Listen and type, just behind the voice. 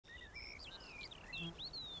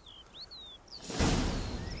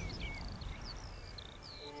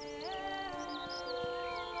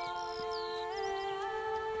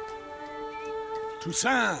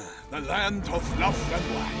Toussaint, the land of love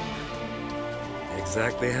and wine.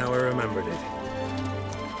 Exactly how I remembered it.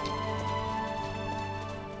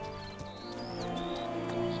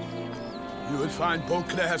 You will find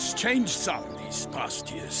Beauclair's changed some these past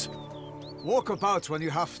years. Walk about when you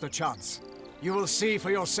have the chance. You will see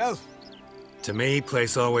for yourself. To me,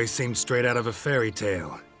 place always seemed straight out of a fairy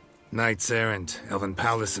tale. Knights errant, elven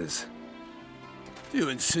palaces. Do you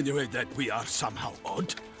insinuate that we are somehow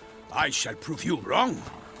odd? I shall prove you wrong.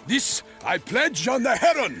 This I pledge on the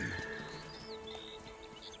Heron!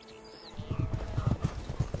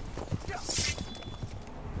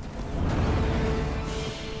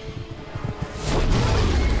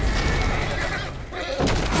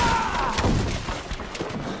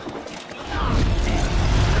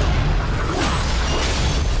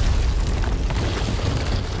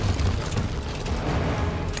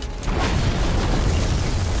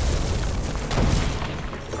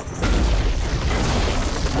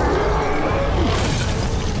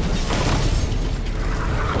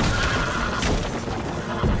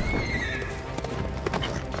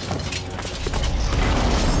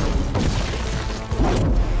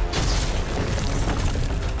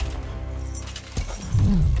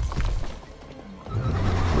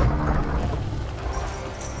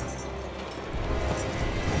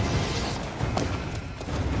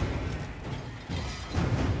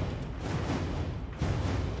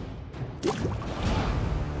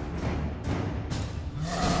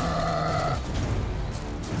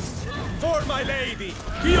 For my lady!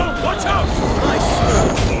 Guillaume, watch out! I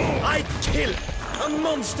swear, I kill a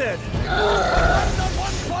monster!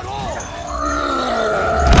 One for all!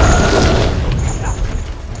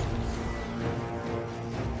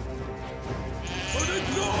 For the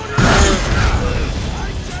glory! I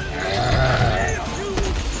shall save you!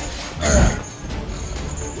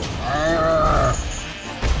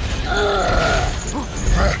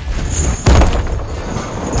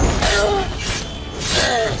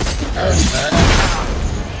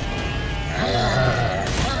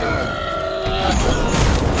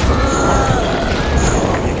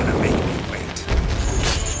 You're gonna make me wait.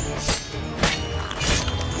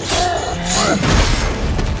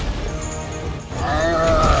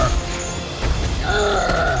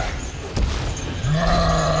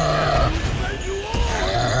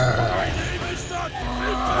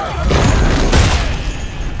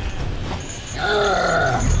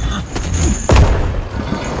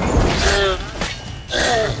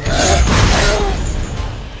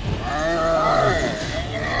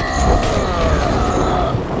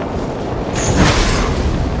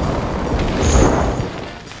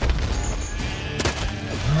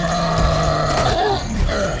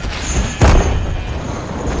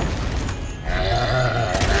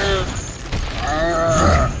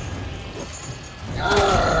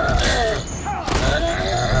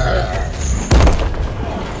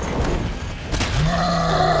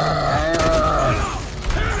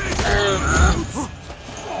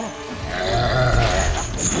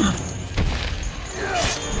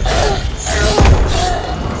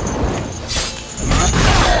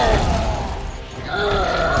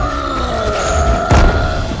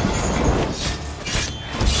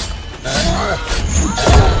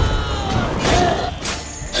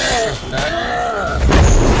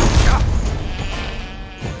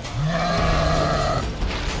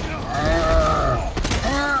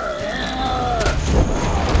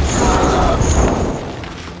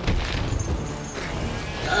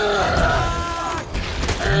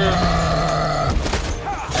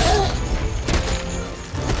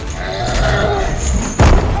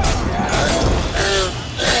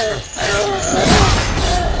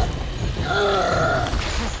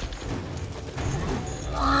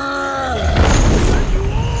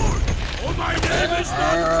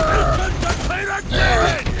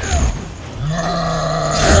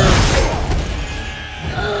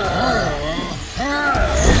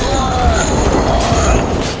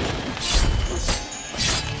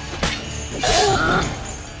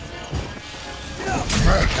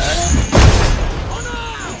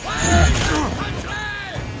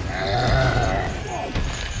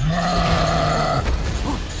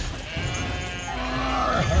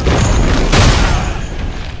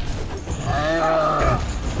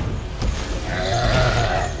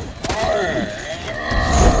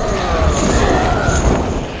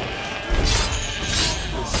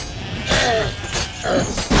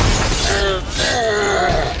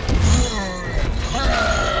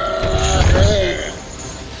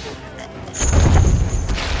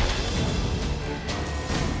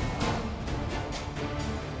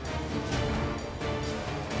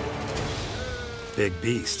 Big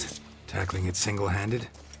beast. Tackling it single-handed?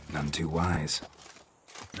 None too wise.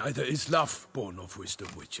 Neither is love born of wisdom,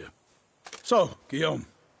 Witcher. So, Guillaume,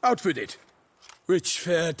 out with it. Which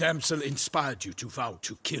fair damsel inspired you to vow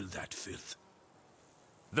to kill that filth?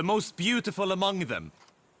 The most beautiful among them.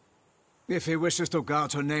 If he wishes to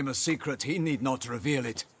guard her name a secret, he need not reveal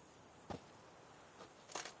it.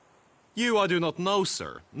 You I do not know,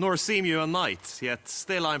 sir, nor seem you a knight, yet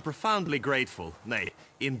still I am profoundly grateful, nay,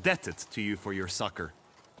 indebted to you for your succor.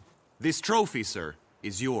 This trophy, sir,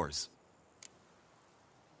 is yours.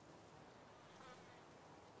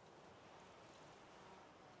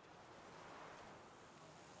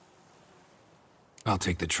 I'll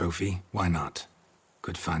take the trophy, why not?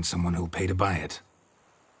 Could find someone who'll pay to buy it.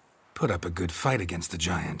 Put up a good fight against the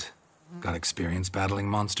giant. Got experience battling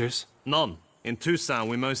monsters? None. In Toussaint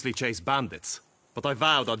we mostly chase bandits. But I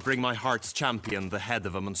vowed I'd bring my heart's champion the head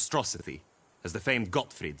of a monstrosity, as the famed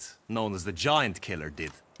Gottfried, known as the Giant Killer,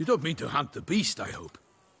 did. You don't mean to hunt the beast, I hope.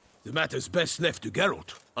 The matter's best left to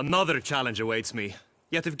Geralt. Another challenge awaits me.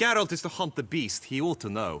 Yet if Geralt is to hunt the beast, he ought to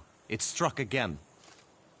know. It struck again.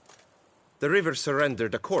 The river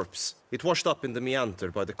surrendered a corpse. It washed up in the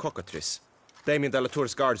meander by the cockatrice. Damien de la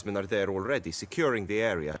Tour's guardsmen are there already, securing the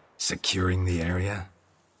area. Securing the area?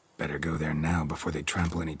 Better go there now before they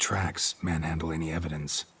trample any tracks, manhandle any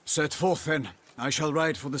evidence. Set forth, then. I shall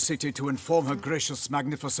ride for the city to inform her gracious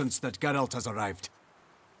magnificence that Geralt has arrived.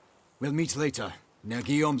 We'll meet later, near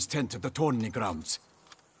Guillaume's tent at the tourney grounds.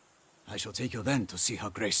 I shall take you then to see her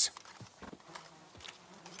grace.